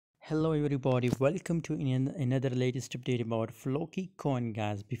Hello everybody, welcome to another latest update about Floki coin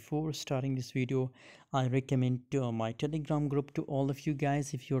guys. Before starting this video, I recommend my Telegram group to all of you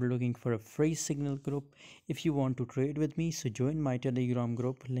guys. If you're looking for a free signal group, if you want to trade with me, so join my Telegram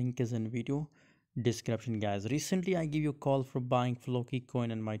group. Link is in video description guys. Recently I give you a call for buying Floki coin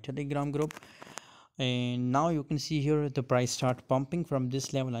in my Telegram group, and now you can see here the price start pumping from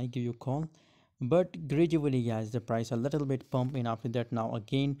this level. I give you a call, but gradually guys the price a little bit pump in. After that, now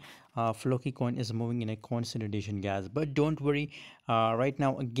again Floki coin is moving in a consolidation guys, but don't worry. Right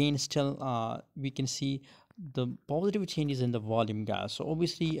now again still we can see the positive changes in the volume guys. So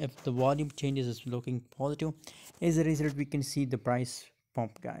obviously if the volume changes is looking positive, as a result we can see the price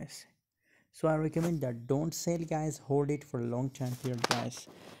pump guys. So I recommend that don't sell guys, hold it for a long time period guys,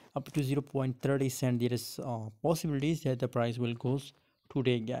 up to 0.30 cent. There is possibilities that the price will goes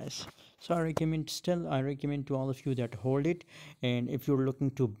today guys. So I recommend to all of you that hold it, and if you're looking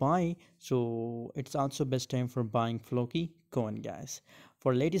to buy, so it's also best time for buying Floki coin guys.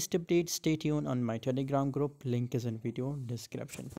 For latest updates, stay tuned on my Telegram group. Link is in video description.